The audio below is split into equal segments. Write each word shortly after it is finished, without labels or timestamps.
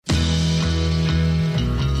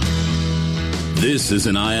This is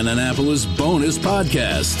an Eye on Annapolis bonus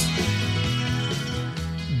podcast.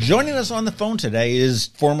 Joining us on the phone today is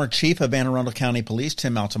former Chief of Anne Arundel County Police,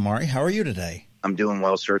 Tim Altomare. How are you today? I'm doing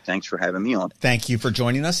well, sir. Thanks for having me on. Thank you for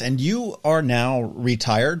joining us. And you are now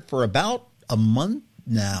retired for about a month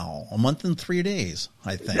now, a month and 3 days,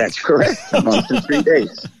 I think. That's correct. A month and 3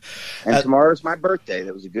 days. And tomorrow's my birthday.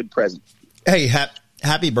 That was a good present. Hey,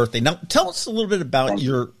 happy birthday. Now, tell us a little bit about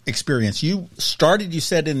your experience. You started, you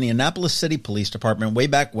said, in the Annapolis City Police Department way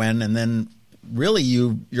back when, and then really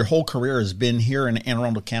your whole career has been here in Anne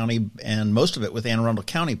Arundel County, and most of it with Anne Arundel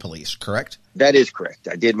County Police, correct? That is correct.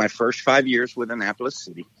 I did my first 5 years with Annapolis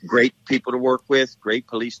City. Great people to work with, great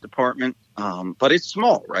police department, but it's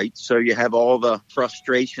small, right? So you have all the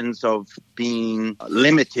frustrations of being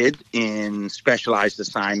limited in specialized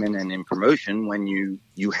assignment and in promotion when you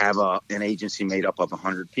have an agency made up of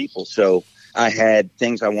 100 people. So I had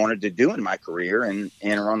things I wanted to do in my career, and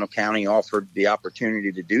Anne Arundel County offered the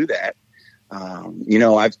opportunity to do that.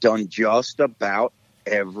 I've done just about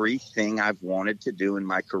everything I've wanted to do in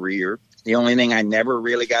my career. The only thing I never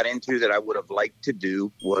really got into that I would have liked to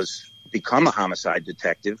do was become a homicide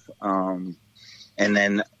detective. And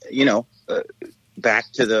then,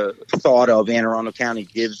 back to the thought of Anne Arundel County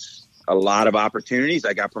gives a lot of opportunities.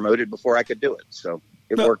 I got promoted before I could do it. So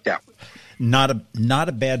it worked out. Not a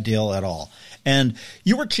bad deal at all. And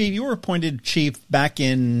you were appointed chief back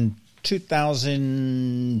in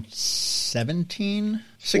 2017?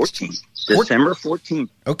 14. December 14th.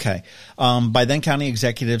 Okay. By then County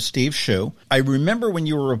Executive Steve Shue. I remember when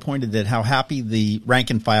you were appointed that how happy the rank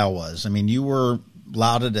and file was. I mean, you were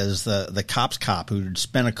lauded as the cop's cop who'd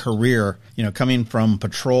spent a career, coming from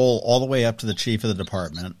patrol all the way up to the chief of the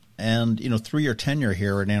department. And, through your tenure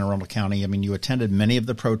here in Anne Arundel County, I mean, you attended many of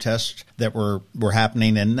the protests that were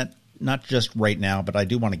happening, and that not just right now, but I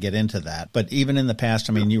do want to get into that. But even in the past,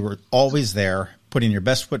 I mean, you were always there, putting your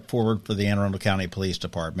best foot forward for the Anne Arundel County Police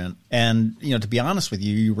Department. And, to be honest with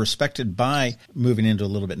you, you were respected by, moving into a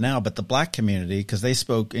little bit now, but the black community, because they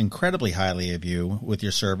spoke incredibly highly of you with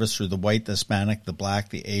your service through the white, the Hispanic, the black,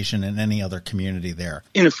 the Asian, and any other community there.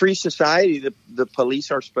 In a free society, the police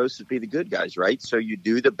are supposed to be the good guys, right? So you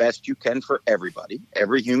do the best you can for everybody.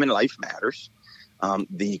 Every human life matters.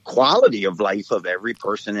 The quality of life of every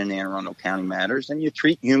person in Anne Arundel County matters, and you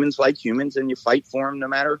treat humans like humans, and you fight for them no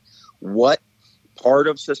matter what part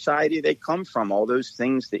of society they come from. All those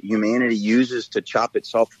things that humanity uses to chop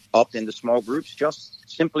itself up into small groups just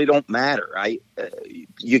simply don't matter.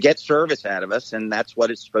 You get service out of us, and that's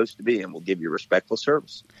what it's supposed to be, and we'll give you respectful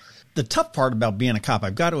service. The tough part about being a cop,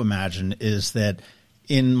 I've got to imagine, is that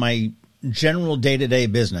in my general day-to-day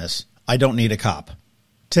business, I don't need a cop.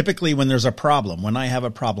 Typically, when there's a problem, when I have a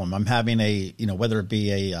problem, I'm having whether it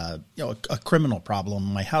be a criminal problem,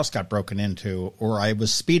 my house got broken into, or I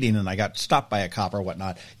was speeding and I got stopped by a cop or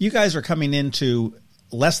whatnot. You guys are coming into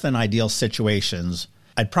less than ideal situations.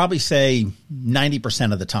 I'd probably say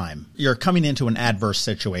 90% of the time, you're coming into an adverse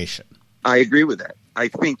situation. I agree with that. I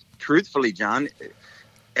think, truthfully, John,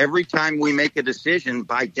 every time we make a decision,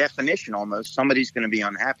 by definition, almost somebody's going to be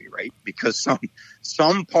unhappy, right? Because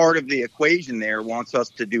some part of the equation there wants us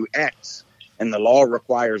to do X, and the law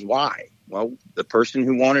requires Y. Well, the person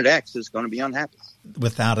who wanted X is going to be unhappy.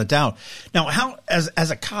 Without a doubt. Now, how, as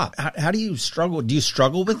a cop, how do you struggle? Do you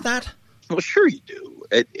struggle with that? Well, sure you do.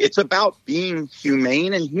 It's about being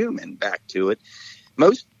humane and human. Back to it.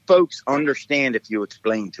 Most folks understand if you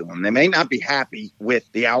explain to them. They may not be happy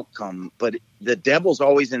with the outcome, but the devil's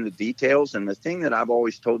always in the details. And the thing that I've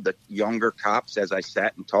always told the younger cops as I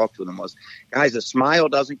sat and talked with them was, guys, a smile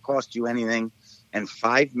doesn't cost you anything. And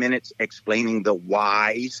 5 minutes explaining the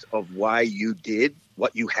whys of why you did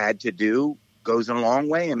what you had to do goes a long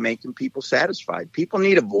way in making people satisfied. People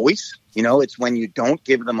need a voice. It's when you don't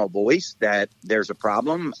give them a voice that there's a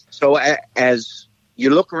problem. So as you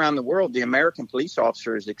look around the world, the American police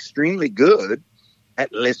officer is extremely good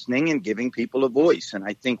at listening and giving people a voice. And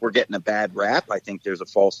I think we're getting a bad rap. I think there's a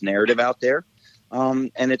false narrative out there,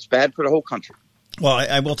 and it's bad for the whole country. Well,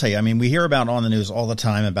 I will tell you, I mean, we hear about on the news all the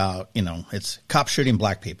time about, it's cops shooting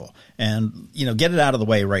black people. And, get it out of the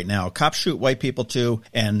way right now. Cops shoot white people too,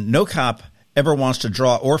 and no cop ever wants to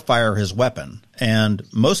draw or fire his weapon. And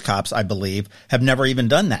most cops, I believe, have never even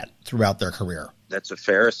done that throughout their career. That's a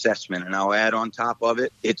fair assessment. And I'll add on top of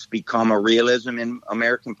it, it's become a realism in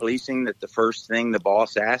American policing that the first thing the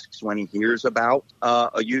boss asks when he hears about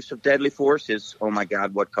a use of deadly force is, oh, my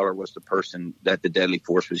God, what color was the person that the deadly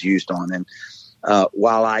force was used on? And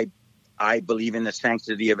while I believe in the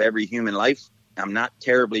sanctity of every human life, I'm not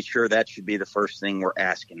terribly sure that should be the first thing we're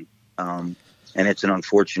asking. And it's an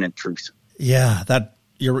unfortunate truth. Yeah, that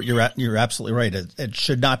you're absolutely right. It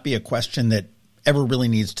should not be a question that ever really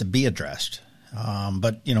needs to be addressed.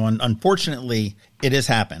 But, unfortunately, it has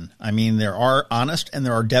happened. I mean, there are honest and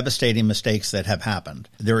there are devastating mistakes that have happened.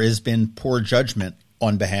 There has been poor judgment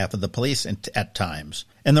on behalf of the police at times.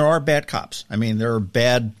 And there are bad cops. I mean, there are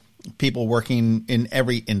bad people working in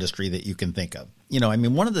every industry that you can think of.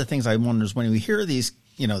 One of the things I wonder is when we hear these,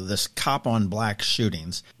 this cop on black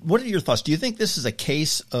shootings, what are your thoughts? Do you think this is a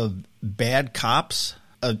case of bad cops,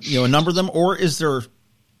 a number of them, or is there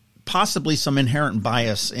possibly some inherent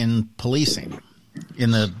bias in policing?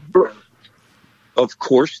 Of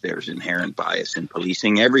course, there's inherent bias in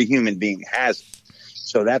policing. Every human being has it.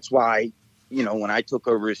 So that's why, when I took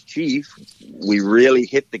over as chief, we really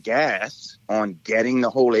hit the gas on getting the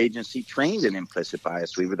whole agency trained in implicit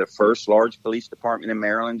bias. We were the first large police department in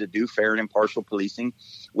Maryland to do fair and impartial policing,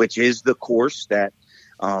 which is the course that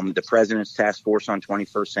the President's Task Force on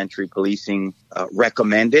 21st Century Policing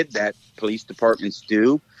recommended that police departments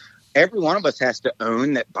do. Every one of us has to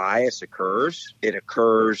own that bias occurs. It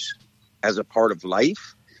occurs as a part of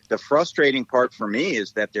life. The frustrating part for me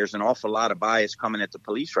is that there's an awful lot of bias coming at the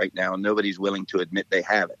police right now, and nobody's willing to admit they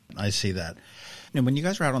have it. I see that. And when you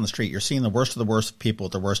guys are out on the street, you're seeing the worst of the worst people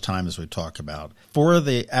at the worst time, as we talk about. For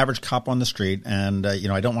the average cop on the street, and,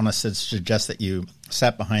 I don't want to suggest that you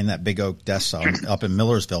sat behind that big oak desk up in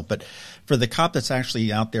Millersville, but for the cop that's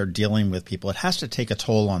actually out there dealing with people, it has to take a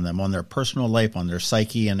toll on them, on their personal life, on their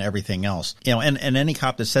psyche and everything else. And any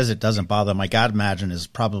cop that says it doesn't bother them, I got to imagine is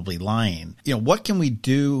probably lying. What can we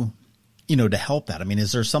do, to help that? I mean,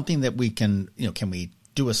 is there something that we can we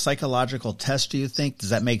do a psychological test, do you think? Does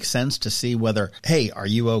that make sense to see whether, hey, are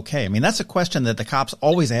you okay? I mean, that's a question that the cops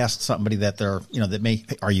always ask somebody that they're,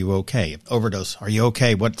 are you okay? Overdose, are you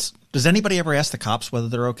okay? Does anybody ever ask the cops whether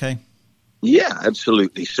they're okay? Yeah,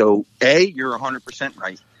 absolutely. So, you're 100%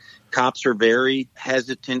 right. Cops are very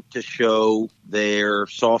hesitant to show their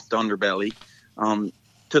soft underbelly,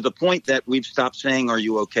 to the point that we've stopped saying, are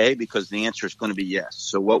you okay? Because the answer is going to be yes.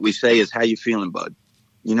 So what we say is, how you feeling, bud?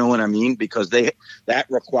 You know what I mean? Because that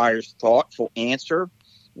requires thoughtful answer,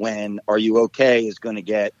 when are you okay is going to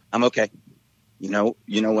get, I'm okay. You know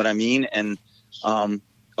what I mean? And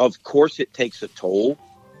of course it takes a toll.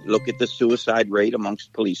 Look at the suicide rate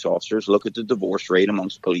amongst police officers. Look at the divorce rate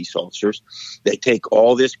amongst police officers. They take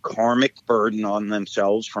all this karmic burden on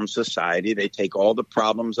themselves from society. They take all the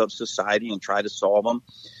problems of society and try to solve them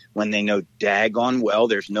when they know daggone well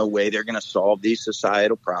there's no way they're going to solve these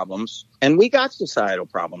societal problems. And we got societal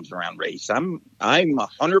problems around race. I'm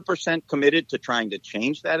 100% committed to trying to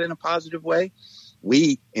change that in a positive way.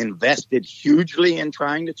 We invested hugely in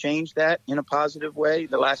trying to change that in a positive way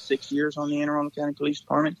the last 6 years on the Anne Arundel County Police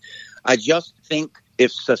Department. I just think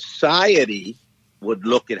if society would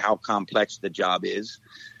look at how complex the job is,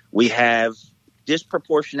 we have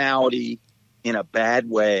disproportionality in a bad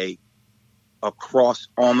way across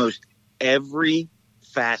almost every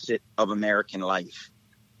facet of American life.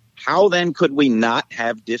 How then could we not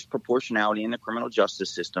have disproportionality in the criminal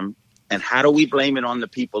justice system? And how do we blame it on the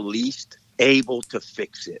people least able to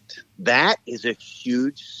fix it? That is a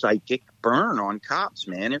huge psychic burn on cops,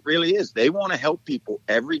 man. It really is. They want to help people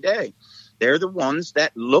every day. They're the ones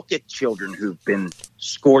that look at children who've been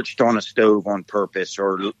scorched on a stove on purpose,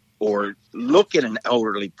 or look at an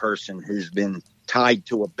elderly person who's been tied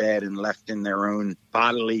to a bed and left in their own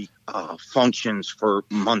bodily functions for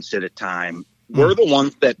months at a time. We're the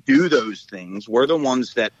ones that do those things. We're the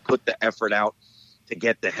ones that put the effort out to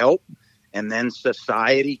get the help. And then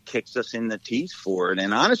society kicks us in the teeth for it.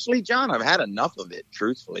 And honestly, John, I've had enough of it,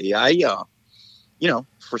 truthfully.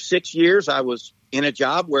 For 6 years, I was in a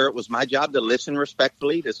job where it was my job to listen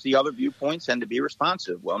respectfully, to see other viewpoints, and to be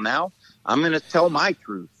responsive. Well, now I'm going to tell my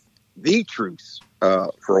truth, the truth,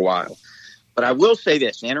 for a while. But I will say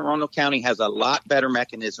this, Anne Arundel County has a lot better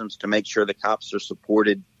mechanisms to make sure the cops are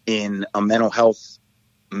supported in a mental health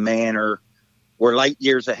manner. We're light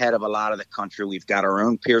years ahead of a lot of the country. We've got our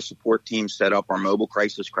own peer support team set up. Our mobile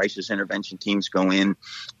crisis intervention teams go in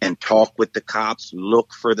and talk with the cops,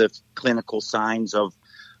 look for the clinical signs of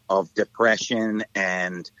depression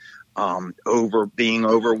and being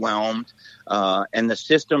overwhelmed. And the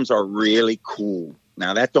systems are really cool.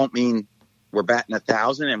 Now, that don't mean we're batting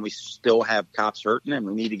 1,000 and we still have cops hurting, and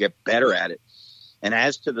we need to get better at it. And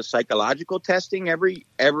as to the psychological testing, every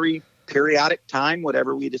periodic time,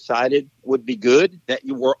 whatever we decided would be good, that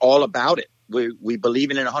you were all about it. We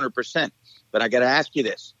believe in it 100%. But I got to ask you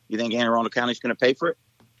this. You think Anne Arundel County is going to pay for it?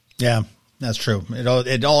 Yeah, that's true.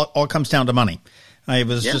 It all comes down to money. I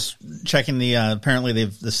was just checking apparently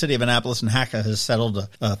the city of Annapolis and HACA has settled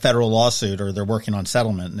a federal lawsuit, or they're working on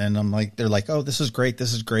settlement. And they're like, oh, this is great.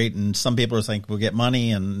 And some people are saying we'll get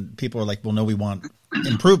money, and people are like, well, no, we want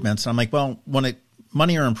improvements. And I'm like, well, when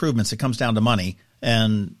money or improvements, it comes down to money,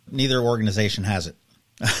 and neither organization has it.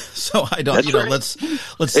 So I don't, That's right.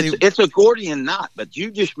 let's see. It's a Gordian knot, but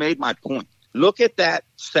you just made my point. Look at that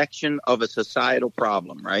section of a societal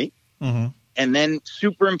problem, right? Mm-hmm. And then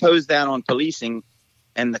superimpose that on policing,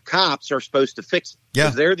 and the cops are supposed to fix it. Yeah.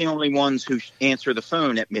 Because they're the only ones who answer the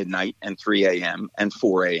phone at midnight and 3 a.m. and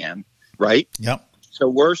 4 a.m., right? Yep. So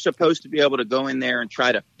we're supposed to be able to go in there and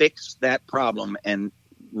try to fix that problem and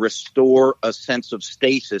restore a sense of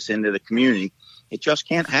stasis into the community. It just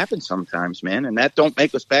can't happen sometimes, man. And that don't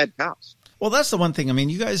make us bad cops. Well, that's the one thing. I mean,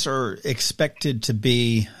 you guys are expected to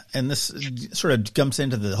be, and this sort of jumps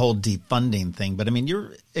into the whole defunding thing, but I mean,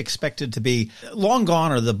 you're expected to be long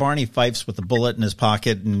gone are the Barney Fifes with the bullet in his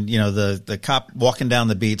pocket and, the cop walking down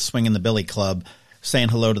the beat, swinging the billy club, saying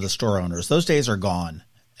hello to the store owners. Those days are gone.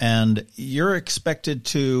 And you're expected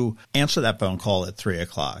to answer that phone call at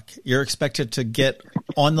 3:00. You're expected to get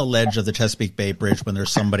on the ledge of the Chesapeake Bay Bridge when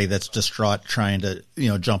there's somebody that's distraught trying to,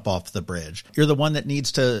 jump off the bridge. You're the one that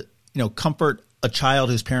needs to, comfort a child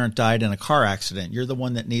whose parent died in a car accident. You're the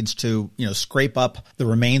one that needs to, scrape up the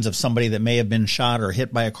remains of somebody that may have been shot or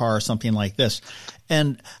hit by a car or something like this.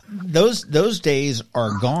 And those days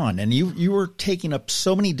are gone. And you were taking up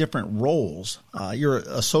so many different roles. You're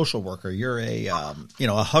a social worker. You're a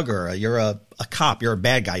hugger. You're a cop. You're a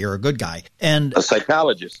bad guy. You're a good guy. And a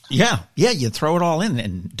psychologist. Yeah. You throw it all in,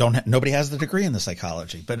 and nobody has the degree in the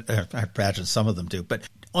psychology, but I imagine some of them do. But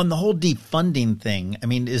on the whole defunding thing,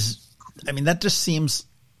 that just seems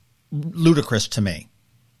ludicrous to me.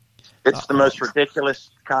 It's the most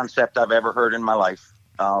ridiculous concept I've ever heard in my life.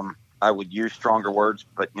 I would use stronger words,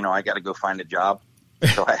 but, I got to go find a job.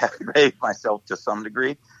 So I have to behave myself to some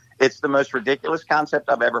degree. It's the most ridiculous concept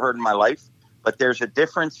I've ever heard in my life. But there's a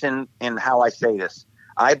difference in how I say this.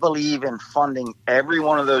 I believe in funding every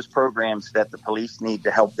one of those programs that the police need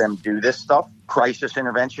to help them do this stuff. Crisis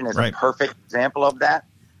intervention is a perfect example of that.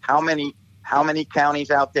 How many counties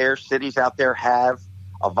out there, cities out there have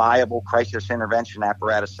a viable crisis intervention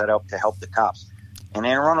apparatus set up to help the cops? In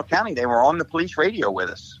Anne Arundel County, they were on the police radio with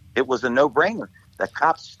us. It was a no-brainer. The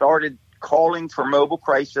cops started calling for mobile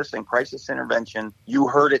crisis and crisis intervention. You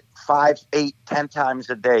heard it 5, 8, 10 times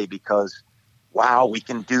a day because, wow, we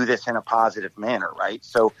can do this in a positive manner, right?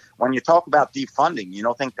 So when you talk about defunding, you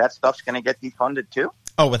don't think that stuff's going to get defunded too?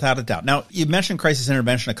 Oh, without a doubt. Now, you mentioned crisis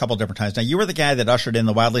intervention a couple different times. Now, you were the guy that ushered in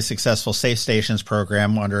the wildly successful Safe Stations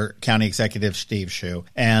program under County Executive Steve Shue,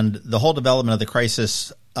 and the whole development of the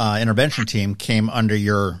crisis intervention team came under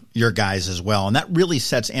your guys as well. And that really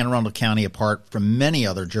sets Anne Arundel County apart from many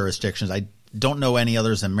other jurisdictions. I don't know any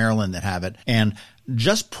others in Maryland that have it. And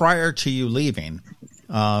just prior to you leaving,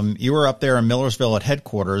 you were up there in Millersville at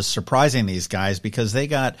headquarters surprising these guys because they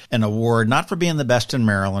got an award not for being the best in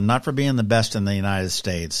Maryland, not for being the best in the United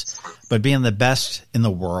States, but being the best in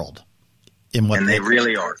the world in what they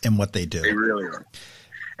really are. In what they do. They really are.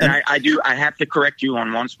 And I have to correct you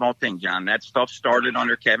on one small thing, John. That stuff started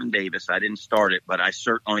under Kevin Davis. I didn't start it, but I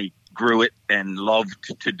certainly grew it and loved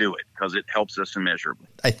to do it because it helps us immeasurably.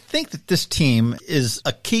 I think that this team is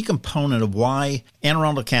a key component of why Anne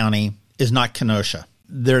Arundel County is not Kenosha.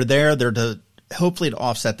 They're to hopefully to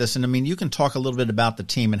offset this. And you can talk a little bit about the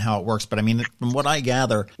team and how it works. But from what I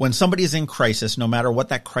gather, when somebody's in crisis, no matter what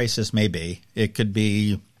that crisis may be, it could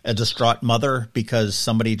be a distraught mother because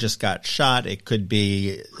somebody just got shot. It could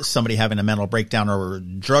be somebody having a mental breakdown or a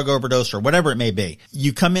drug overdose or whatever it may be.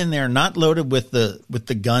 You come in there not loaded with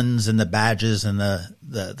the guns and the badges and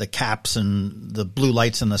the caps and the blue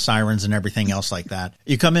lights and the sirens and everything else like that.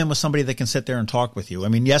 You come in with somebody that can sit there and talk with you.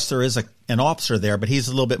 Yes, there is an officer there, but he's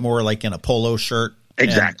a little bit more like in a polo shirt.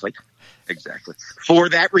 Exactly. For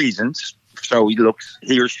that reason. So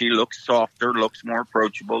he or she looks softer, looks more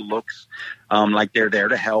approachable, looks like they're there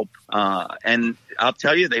to help. And I'll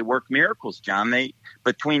tell you, they work miracles, John.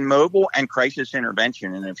 Between mobile and crisis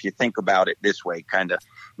intervention, and if you think about it this way, kind of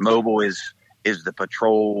mobile is the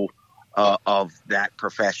patrol of that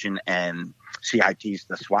profession, and CIT's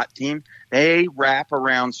the SWAT team. They wrap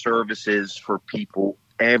around services for people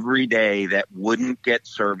every day that wouldn't get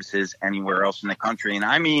services anywhere else in the country.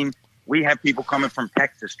 And we have people coming from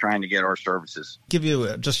Texas trying to get our services. Give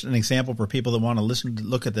you just an example for people that want to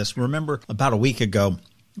look at this. Remember about a week ago,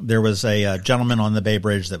 there was a gentleman on the Bay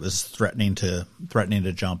Bridge that was threatening to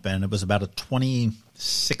jump in. It was about a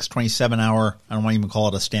 26, 27 hour, I don't want to even call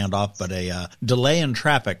it a standoff, but a delay in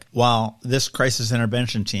traffic while this crisis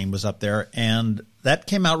intervention team was up there. And that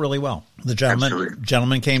came out really well. The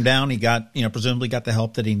gentleman came down. He got, presumably got the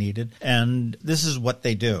help that he needed. And this is what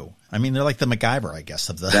they do. I mean, they're like the MacGyver, I guess,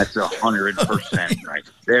 of the. That's 100% right.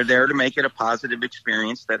 They're there to make it a positive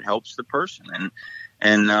experience that helps the person,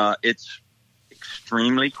 and it's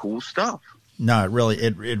extremely cool stuff. No, it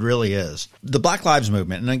really is. The Black Lives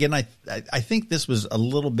Movement, and again, I think this was a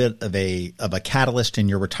little bit of a catalyst in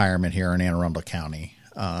your retirement here in Anne Arundel County.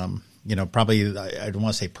 Probably I don't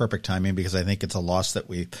want to say perfect timing because I think it's a loss that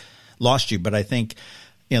we lost you, but I think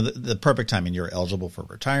the perfect timing. You're eligible for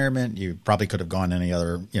retirement. You probably could have gone any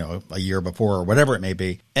other a year before or whatever it may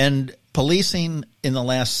be. And policing in the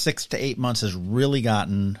last 6 to 8 months has really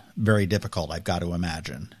gotten very difficult. I've got to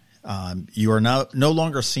imagine. You are no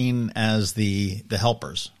longer seen as the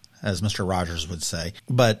helpers, as Mr. Rogers would say,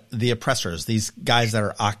 but the oppressors, these guys that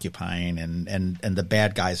are occupying and the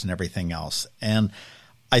bad guys and everything else. And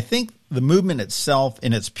I think the movement itself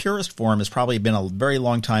in its purest form has probably been a very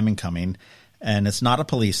long time in coming, and it's not a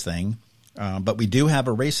police thing, but we do have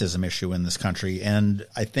a racism issue in this country, and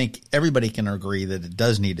I think everybody can agree that it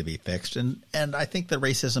does need to be fixed. And I think that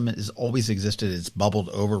racism has always existed. It's bubbled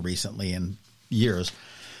over recently in years.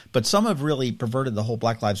 But some have really perverted the whole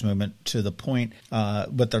Black Lives Movement to the point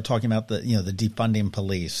what they're talking about, the defunding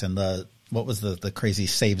police and what was the crazy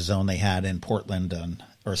safe zone they had in Portland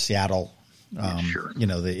or Seattle, Sure.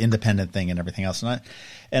 The independent thing and everything else.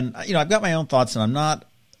 And I've got my own thoughts, and I'm not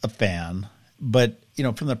a fan. But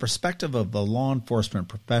from the perspective of the law enforcement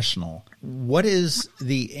professional, what is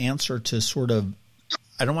the answer to sort of,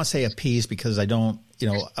 I don't want to say appease because I don't.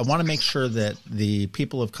 I want to make sure that the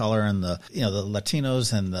people of color and the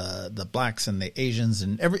Latinos and the blacks and the Asians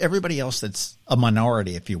and everybody else that's a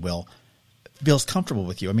minority, if you will, feels comfortable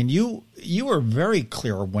with you. I mean, you were very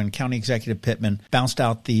clear when County Executive Pittman bounced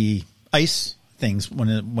out the ICE things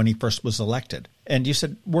when he first was elected, and you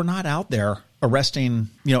said we're not out there arresting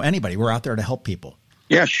anybody. We're out there to help people.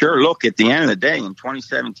 Yeah, sure. Look, at the end of the day, in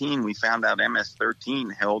 2017, we found out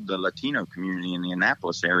MS-13 held the Latino community in the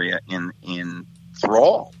Annapolis area in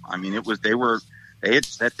thrall. I mean, they had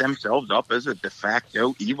set themselves up as a de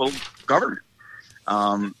facto evil government.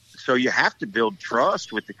 So you have to build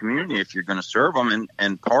trust with the community if you're going to serve them.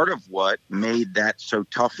 And part of what made that so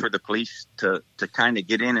tough for the police to kind of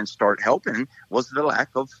get in and start helping was the lack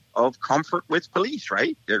of comfort with police,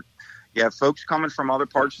 right? You have folks coming from other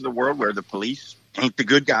parts of the world where the police ain't the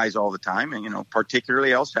good guys all the time. And,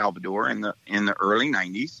 particularly El Salvador in the early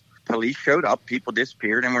 90s. Police showed up, people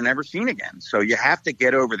disappeared, and were never seen again. So you have to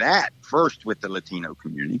get over that first with the Latino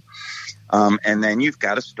community. And then you've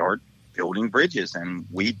got to start building bridges. And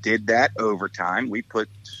we did that over time. We put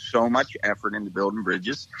so much effort into building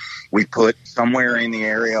bridges. We put somewhere in the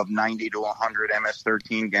area of 90 to 100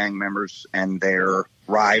 MS-13 gang members and their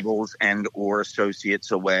rivals and or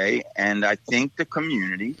associates away. And I think the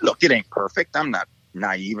community, look, it ain't perfect. I'm not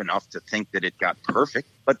naive enough to think that it got perfect,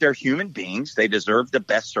 but they're human beings. They deserve the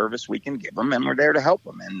best service we can give them, and we're there to help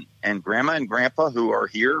them. And grandma and grandpa who are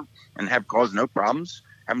here and have caused no problems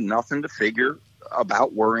have nothing to figure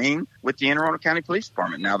about worrying with the Anne Arundel County Police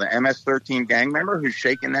Department. Now, the MS-13 gang member who's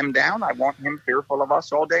shaking them down, I want him fearful of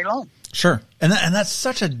us all day long. Sure. And that's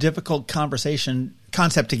such a difficult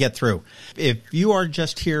concept to get through. If you are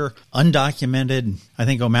just here undocumented, I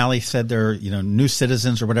think O'Malley said they're, new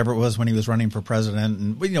citizens or whatever it was when he was running for president,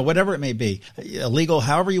 and whatever it may be, illegal,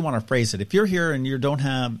 however you want to phrase it. If you're here and you don't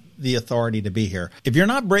have the authority to be here, if you're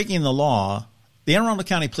not breaking the law, the Anne Arundel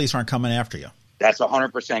County Police aren't coming after you. That's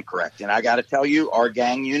 100% correct. And I got to tell you, our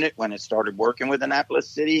gang unit, when it started working with Annapolis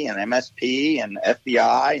City and MSP and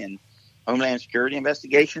FBI and Homeland Security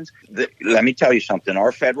investigations, let me tell you something.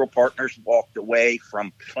 Our federal partners walked away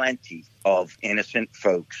from plenty of innocent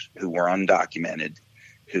folks who were undocumented,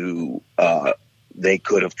 who they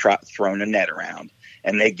could have thrown a net around.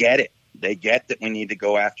 And they get it. They get that we need to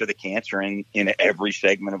go after the cancer in every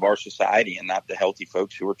segment of our society and not the healthy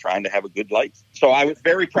folks who are trying to have a good life. So I was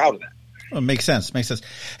very proud of that. Well, makes sense.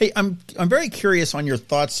 Hey, I'm very curious on your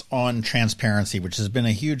thoughts on transparency, which has been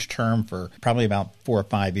a huge term for probably about 4 or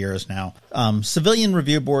 5 years now. Civilian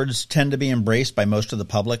review boards tend to be embraced by most of the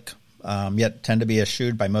public, yet tend to be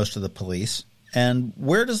eschewed by most of the police. And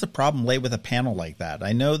where does the problem lay with a panel like that?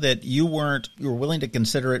 I know that you were willing to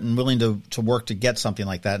consider it and willing to work to get something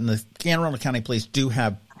like that. And the Anne Arundel County Police do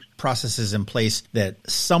have processes in place that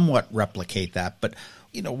somewhat replicate that. But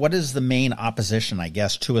what is the main opposition, I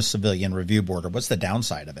guess, to a civilian review board, or what's the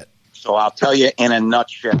downside of it? So I'll tell you in a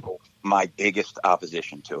nutshell my biggest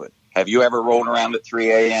opposition to it. Have you ever rolled around at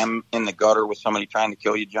 3 a.m. in the gutter with somebody trying to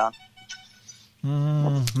kill you, John?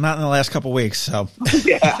 Not in the last couple of weeks. So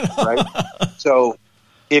yeah, right. So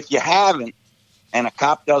if you haven't, and a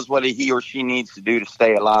cop does what he or she needs to do to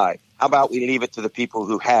stay alive, how about we leave it to the people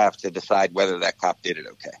who have to decide whether that cop did it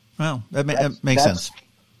okay? Well, that makes sense.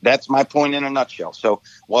 That's my point in a nutshell. So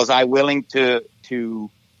was I willing to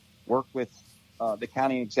work with the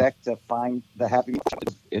county exec to find the happy?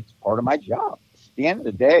 It's part of my job. At the end of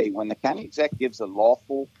the day, when the county exec gives a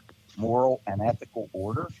lawful, moral, and ethical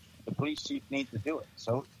order, the police chief needs to do it.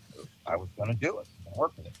 So I was going to do it and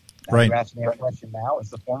work with it. Now Right. You ask me a question now as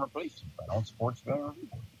the former police chief. I don't support civilian review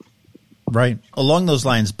board. Right. Along those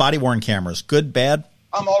lines, body-worn cameras, good, bad?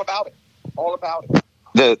 I'm all about it. All about it.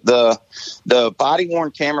 The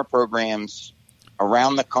body-worn camera programs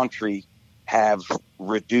around the country have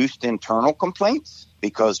reduced internal complaints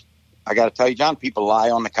because I got to tell you, John, people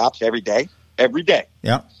lie on the cops every day.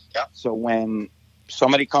 Yeah. So when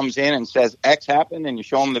somebody comes in and says X happened and you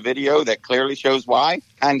show them the video that clearly shows why,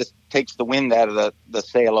 kind of takes the wind out of the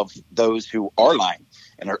sail of those who are lying.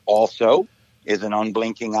 And there also is an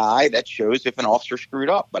unblinking eye that shows if an officer screwed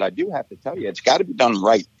up. But I do have to tell you, it's got to be done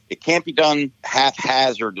right. It can't be done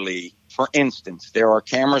haphazardly. For instance, there are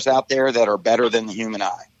cameras out there that are better than the human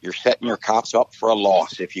eye. You're setting your cops up for a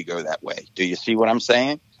loss if you go that way. Do you see what I'm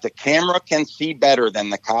saying? The camera can see better than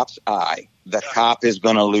the cop's eye. The cop is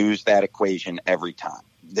going to lose that equation every time.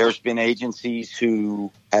 There's been agencies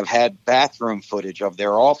who have had bathroom footage of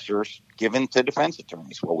their officers given to defense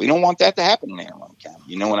attorneys. Well, we don't want that to happen in Anne Arundel County.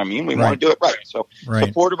 You know what I mean? We want to do it right. So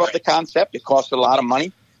supportive of the concept. It costs a lot of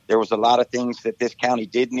money. There was a lot of things that this county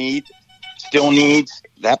did need, still needs.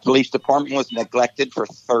 That police department was neglected for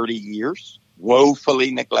 30 years,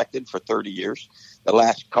 woefully neglected for 30 years. The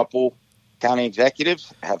last couple county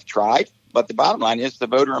executives have tried. But the bottom line is the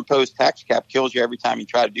voter-imposed tax cap kills you every time you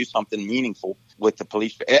try to do something meaningful with the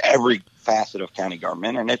police, every facet of county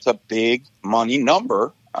government. And it's a big money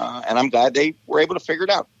number. And I'm glad they were able to figure it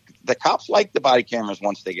out. The cops like the body cameras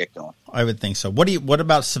once they get going. I would think so. What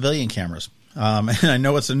about civilian cameras? And I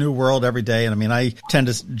know it's a new world every day. And I mean, I tend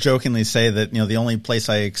to jokingly say that, the only place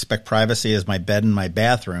I expect privacy is my bed and my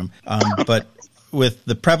bathroom. But with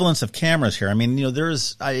the prevalence of cameras here, I mean,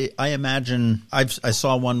 I imagine I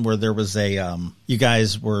saw one where there was you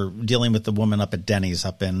guys were dealing with the woman up at Denny's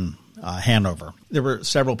up in Hanover. There were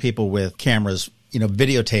several people with cameras,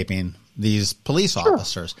 videotaping these police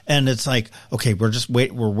officers. And it's like, okay,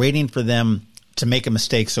 we're waiting for them to make a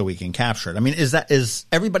mistake so we can capture it. I mean, is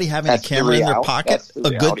everybody having a camera in their pocket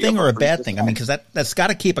a good thing or a bad thing? I mean, because that's got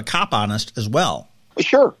to keep a cop honest as well.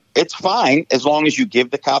 Sure. It's fine as long as you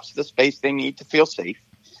give the cops the space they need to feel safe.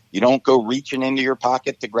 You don't go reaching into your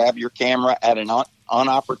pocket to grab your camera at an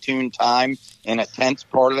unopportune time in a tense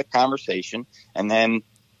part of the conversation, and then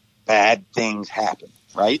bad things happen,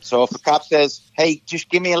 right? So if a cop says, hey, just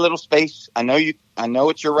give me a little space. I know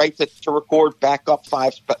it's your right to record. Back up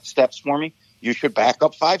 5 steps for me. You should back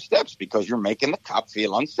up 5 steps because you're making the cop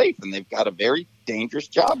feel unsafe and they've got a very dangerous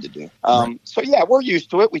job to do. So, yeah, we're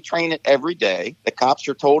used to it. We train it every day. The cops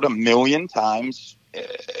are told 1 million times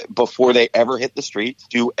before they ever hit the streets,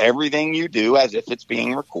 do everything you do as if it's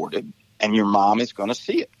being recorded and your mom is going to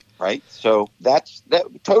see it. Right. So that's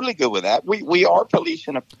totally good with that. We are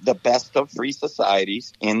policing the best of free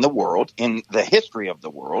societies in the world, in the history of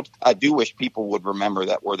the world. I do wish people would remember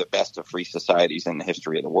that we're the best of free societies in the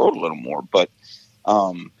history of the world a little more. But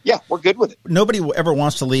yeah, we're good with it. Nobody ever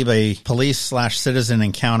wants to leave a police/citizen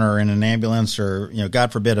encounter in an ambulance or,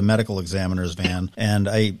 God forbid, a medical examiner's van. And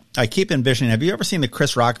I keep envisioning, have you ever seen the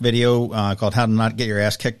Chris Rock video called How to Not Get Your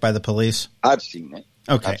Ass Kicked by the Police? I've seen it.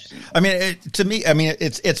 Okay. I mean, to me,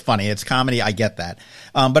 it's funny. It's comedy. I get that.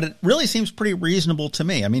 But it really seems pretty reasonable to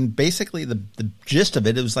me. I mean, basically the gist of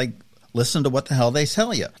it was like, listen to what the hell they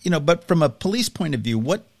tell you. But from a police point of view,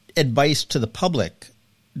 what advice to the public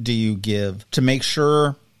do you give to make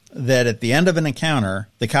sure that at the end of an encounter,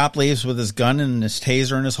 the cop leaves with his gun and his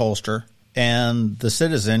taser in his holster and the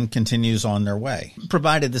citizen continues on their way,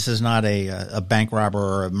 provided this is not a bank robber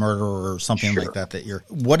or a murderer or something like that?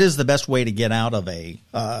 What is the best way to get out of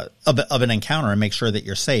of an encounter and make sure that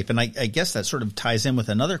you're safe? And I guess that sort of ties in with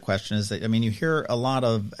another question is that, I mean, you hear a lot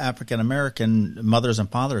of African American mothers and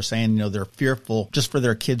fathers saying, they're fearful just for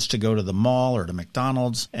their kids to go to the mall or to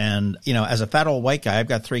McDonald's. And, as a fat old white guy, I've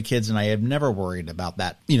got 3 kids and I have never worried about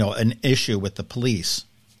that, an issue with the police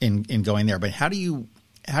in going there. But how do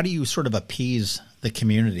you sort of appease the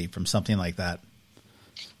community from something like that?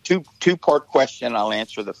 Two-part question. I'll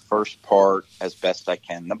answer the first part as best I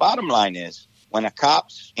can. The bottom line is when a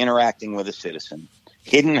cop's interacting with a citizen,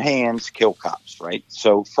 hidden hands kill cops, right?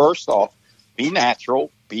 So first off, be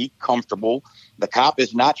natural, be comfortable. The cop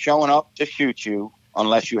is not showing up to shoot you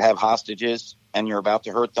unless you have hostages and you're about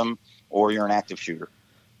to hurt them or you're an active shooter.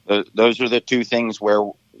 Those are the 2 things where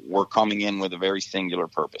we're coming in with a very singular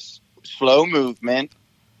purpose. Slow movement,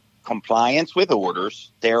 compliance with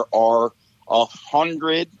orders. There are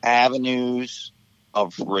 100 avenues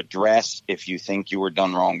of redress if you think you were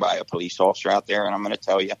done wrong by a police officer out there. And I'm going to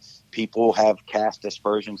tell you, people have cast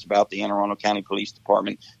aspersions about the Anne Arundel County Police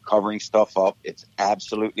Department covering stuff up. It's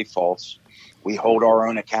absolutely false. We hold our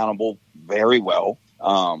own accountable very well.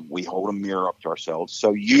 We hold a mirror up to ourselves.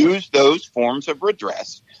 So use those forms of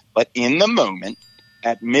redress, but in the moment,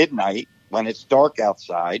 at midnight, when it's dark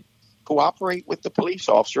outside, cooperate with the police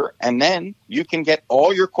officer, and then you can get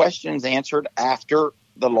all your questions answered after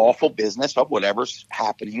the lawful business of whatever's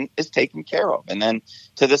happening is taken care of. And then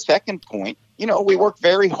to the second point, we work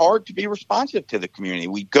very hard to be responsive to the community.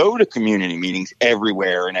 We go to community meetings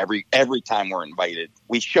everywhere, and every time we're invited,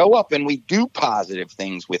 we show up and we do positive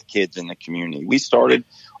things with kids in the community. We started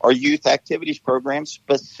our youth activities program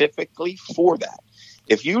specifically for that.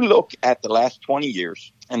 If you look at the last 20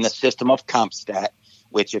 years and the system of CompStat,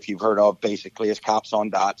 which if you've heard of basically is cops on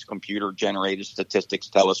dots, computer generated statistics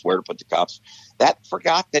tell us where to put the cops, that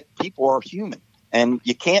forgot that people are human. And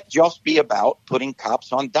you can't just be about putting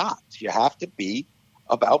cops on dots. You have to be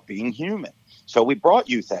about being human. So we brought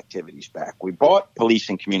youth activities back. We brought police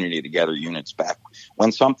and community together units back.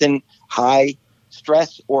 When something high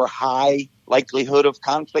stress or high likelihood of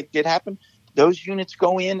conflict did happen, those units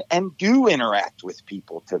go in and do interact with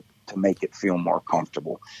people to make it feel more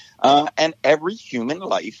comfortable. And every human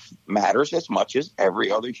life matters as much as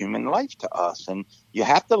every other human life to us. And you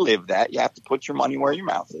have to live that. You have to put your money where your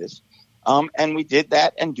mouth is. And we did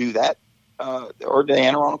that and do that. Or the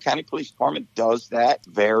Anne Arundel County Police Department does that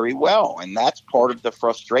very well. And that's part of the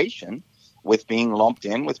frustration with being lumped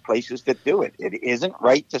in with places that do it. It isn't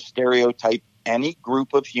right to stereotype any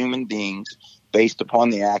group of human beings based upon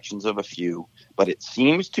the actions of a few, but it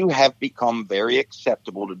seems to have become very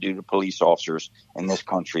acceptable to do to police officers in this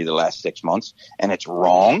country the last 6 months. And it's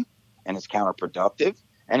wrong, and it's counterproductive,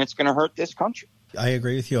 and it's going to hurt this country. I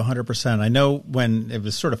agree with you 100%. I know when it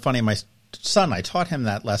was sort of funny, my son, I taught him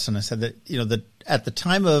that lesson. I said that, at the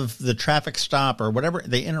time of the traffic stop or whatever,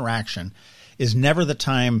 the interaction is never the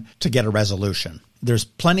time to get a resolution. There's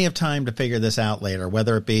plenty of time to figure this out later,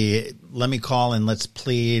 whether it be, let me call and let's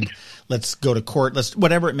plead, let's go to court,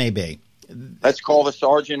 whatever it may be. Let's call the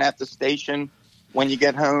sergeant at the station when you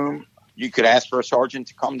get home. You could ask for a sergeant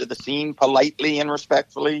to come to the scene politely and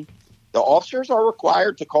respectfully. The officers are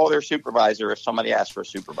required to call their supervisor if somebody asks for a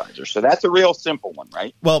supervisor. So that's a real simple one,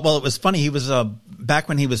 right? Well, it was funny. He was back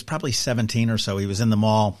when he was probably 17 or so. He was in the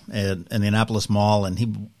mall, in the Annapolis Mall, and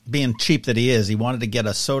he, being cheap that he is, he wanted to get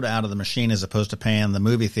a soda out of the machine as opposed to paying the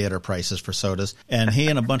movie theater prices for sodas. And he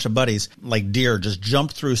and a bunch of buddies, like deer, just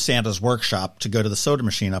jumped through Santa's workshop to go to the soda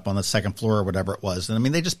machine up on the second floor or whatever it was. And I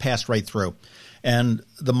mean, they just passed right through. And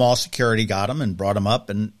the mall security got him and brought him up,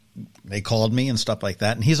 and they called me and stuff like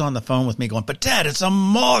that. And he's on the phone with me going, but Dad, it's a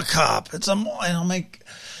mall cop. It's a mall. And I'm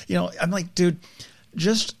like, dude,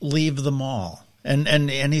 just leave the mall. And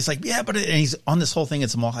he's like, yeah, but he's on this whole thing.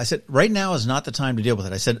 It's a mall. I said, right now is not the time to deal with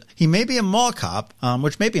it. I said, he may be a mall cop,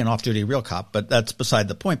 which may be an off-duty real cop, but that's beside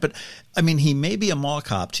the point. But I mean, he may be a mall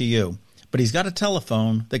cop to you, but he's got a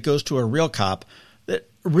telephone that goes to a real cop that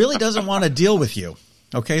really doesn't want to deal with you.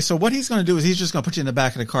 Okay, so what he's going to do is he's just going to put you in the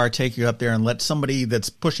back of the car, take you up there, and let somebody that's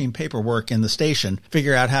pushing paperwork in the station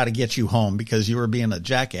figure out how to get you home because you were being a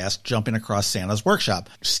jackass jumping across Santa's workshop.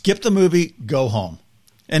 Skip the movie, go home.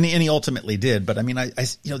 And he ultimately did. But I mean,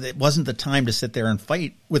 it wasn't the time to sit there and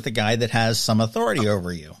fight with the guy that has some authority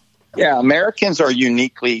over you. Yeah, Americans are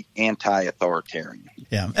uniquely anti-authoritarian.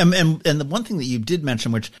 Yeah, and the one thing that you did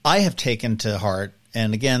mention, which I have taken to heart,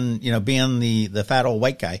 and again, being the fat old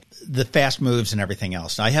white guy, the fast moves and everything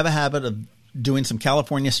else. I have a habit of doing some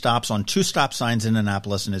California stops on 2 stop signs in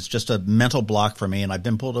Annapolis, and it's just a mental block for me, and I've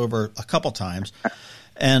been pulled over a couple times.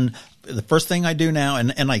 And the first thing I do now,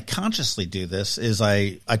 and I consciously do this, is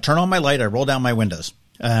I turn on my light, I roll down my windows.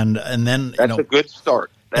 And then that's a good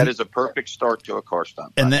start. That is a perfect start to a car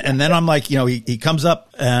stop. And then I'm like, he comes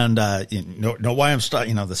up and, know why I'm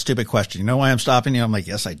stopping, the stupid question, you know why I'm stopping you? I'm like,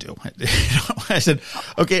 yes, I do. I said,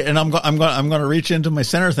 okay. And I'm going to reach into my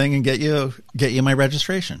center thing and get you my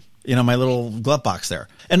registration, my little glove box there.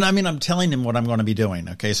 And I mean, I'm telling him what I'm going to be doing.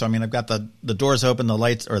 Okay. So, I mean, I've got the doors open, the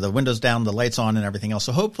lights or the windows down, the lights on and everything else.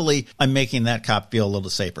 So hopefully I'm making that cop feel a little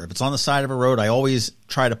safer. If it's on the side of a road, I always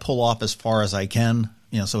try to pull off as far as I can.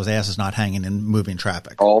 So his ass is not hanging in moving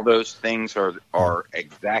traffic. All those things are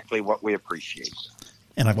exactly what we appreciate.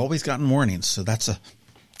 And I've always gotten warnings, so that's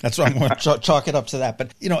what I'm going to chalk it up to that.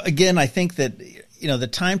 But again, I think that the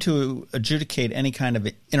time to adjudicate any kind of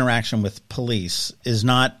interaction with police is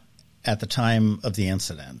not at the time of the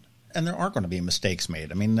incident, and there are going to be mistakes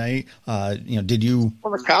made. I mean, did you?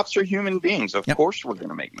 Well, the cops are human beings. Of course, we're going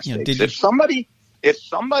to make mistakes. If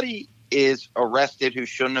somebody is arrested who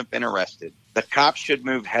shouldn't have been arrested, The cops should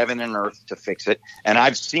move heaven and earth to fix it. And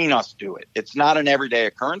I've seen us do it. It's not an everyday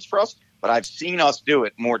occurrence for us, but I've seen us do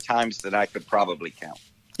it more times than I could probably count.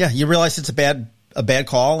 Yeah, you realize it's a bad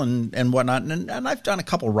call and whatnot. And I've done a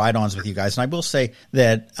couple ride-ons with you guys. And I will say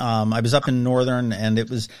that I was up in Northern, and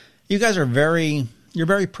you guys are you're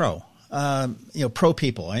very pro. Pro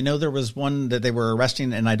people. I know there was one that they were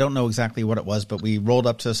arresting, and I don't know exactly what it was, but we rolled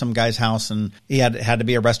up to some guy's house, and he had to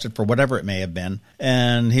be arrested for whatever it may have been.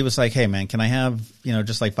 And he was like, "Hey, man, can I have,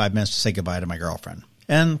 just like 5 minutes to say goodbye to my girlfriend?"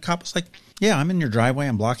 And the cop was like, "Yeah, I'm in your driveway.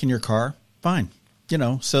 I'm blocking your car. Fine."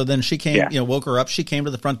 So then she came, woke her up. She came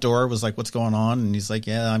to the front door, was like, "What's going on?" And he's like,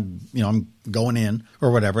 "Yeah, I'm going in,"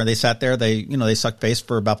 or whatever. They sat there. They sucked face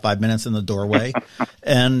for about 5 minutes in the doorway.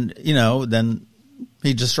 And, then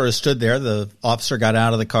he just sort of stood there. The officer got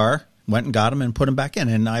out of the car, went and got him and put him back in.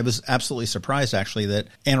 And I was absolutely surprised, actually, that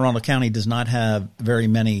Anne Arundel County does not have very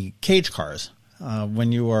many cage cars.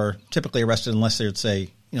 When you are typically arrested, unless it's a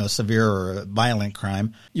severe or a violent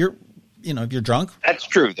crime, if you're drunk. That's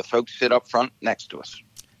true. The folks sit up front next to us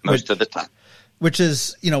most of the time. Which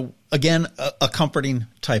is, again, a comforting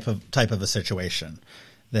type of a situation.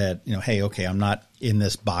 That, hey, okay, I'm not in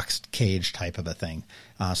this boxed cage type of a thing.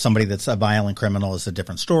 Somebody that's a violent criminal is a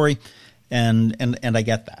different story, and I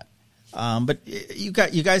get that. But you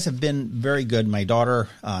guys have been very good. My daughter,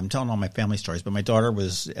 I'm telling all my family stories, but my daughter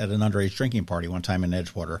was at an underage drinking party one time in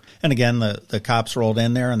Edgewater. And again, the cops rolled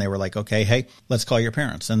in there and they were like, "Okay, hey, let's call your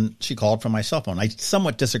parents." And she called from my cell phone. I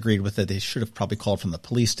somewhat disagreed with it. They should have probably called from the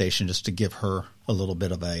police station just to give her a little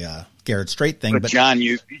bit of a Garrett Strait thing. But John,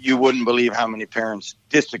 you wouldn't believe how many parents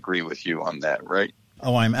disagree with you on that, right?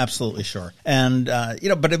 Oh, I'm absolutely sure. And,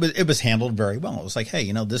 but it was handled very well. It was like,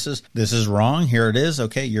 hey, this is wrong. Here it is.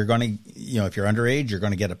 Okay. You're going to, if you're underage, you're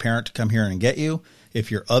going to get a parent to come here and get you. If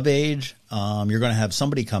you're of age, you're going to have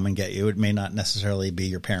somebody come and get you. It may not necessarily be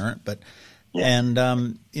your parent, but, and,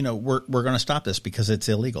 we're going to stop this because it's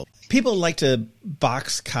illegal. People like to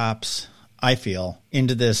box cops, I feel,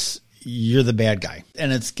 into this, you're the bad guy.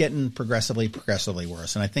 And it's getting progressively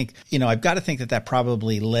worse. And I think, I've got to think that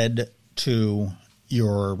probably led to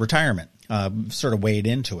your retirement, sort of weighed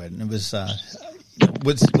into it. And it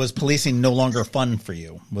was policing no longer fun for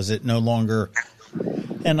you? Was it no longer?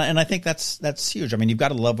 And I think that's huge. I mean, you've got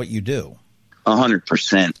to love what you do.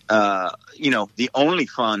 100%. The only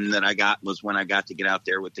fun that I got was when I got to get out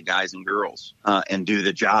there with the guys and girls and do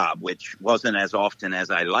the job, which wasn't as often as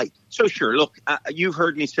I liked. So sure, look, you've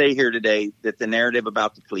heard me say here today that the narrative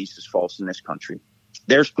about the police is false in this country.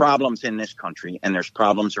 There's problems in this country, and there's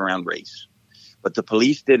problems around race. But the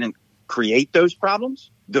police didn't create those problems.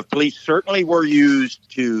 The police certainly were used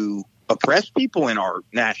to oppress people in our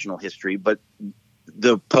national history, but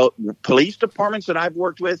the police departments that I've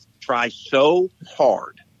worked with try so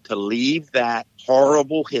hard to leave that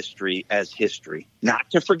horrible history as history, not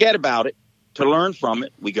to forget about it, to learn from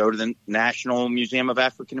it. We go to the National Museum of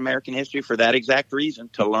African American History for that exact reason,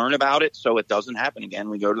 to learn about it so it doesn't happen again.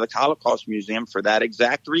 We go to the Holocaust Museum for that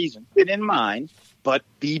exact reason. Keep it in mind, but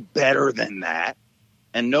be better than that.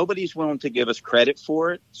 And nobody's willing to give us credit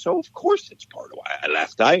for it. So, of course, it's part of why I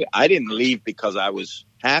left. I didn't leave because I was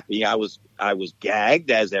happy. I was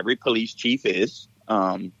gagged, as every police chief is.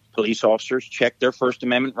 Police officers check their First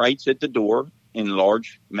Amendment rights at the door in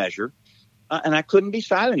large measure. And I couldn't be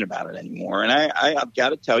silent about it anymore. And I've got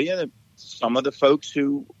to tell you that some of the folks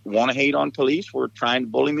who want to hate on police were trying to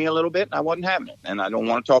bully me a little bit, and I wasn't having it. And I don't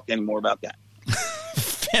want to talk anymore about that.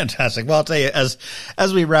 Fantastic. Well, I'll tell you, as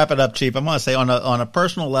we wrap it up, Chief, I want to say on a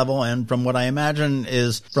personal level, and from what I imagine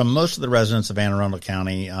is from most of the residents of Anne Arundel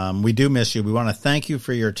County, we do miss you. We want to thank you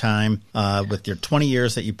for your time with your 20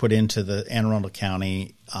 years that you put into the Anne Arundel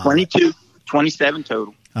County. 22, 27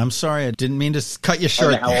 total. I'm sorry, I didn't mean to cut you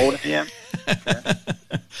short. How old I am?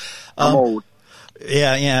 I'm old.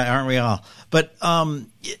 Yeah, aren't we all? But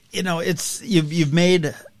it's you've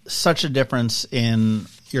made such a difference in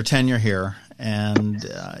your tenure here. And,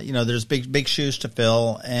 there's big shoes to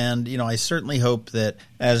fill. And, I certainly hope that,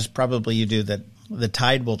 as probably you do, that the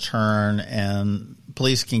tide will turn and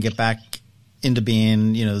police can get back into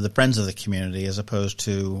being, the friends of the community as opposed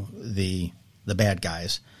to the bad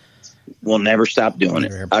guys. We'll never stop doing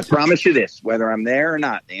it. I promise you this, whether I'm there or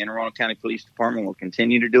not, the Anne Arundel County Police Department will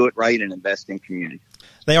continue to do it right and invest in community.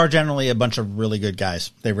 They are generally a bunch of really good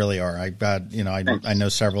guys. They really are. I know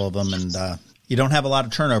several of them, and you don't have a lot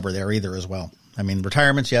of turnover there either as well. I mean,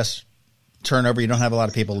 retirements, yes. Turnover, you don't have a lot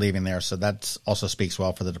of people leaving there, so that also speaks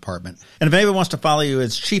well for the department. And if anybody wants to follow you,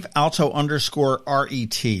 it's Chief Alto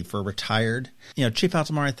 _RET for retired. Chief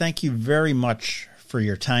Altomare, thank you very much for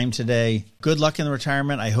your time today. Good luck in the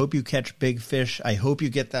retirement. I hope you catch big fish. I hope you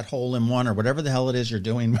get that hole in one or whatever the hell it is you're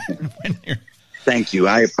doing when you're... Thank you.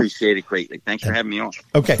 I appreciate it greatly. Thanks for having me on.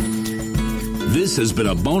 Okay. This has been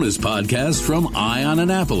a bonus podcast from Eye on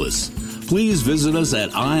Annapolis. Please visit us at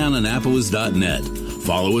eyeonannapolis.net.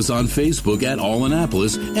 Follow us on Facebook at All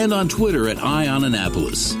Annapolis and on Twitter at Eye on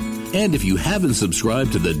Annapolis. And if you haven't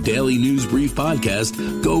subscribed to the Daily News Brief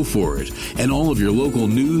podcast, go for it. And all of your local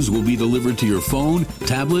news will be delivered to your phone,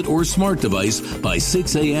 tablet, or smart device by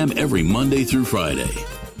 6 a.m. every Monday through Friday.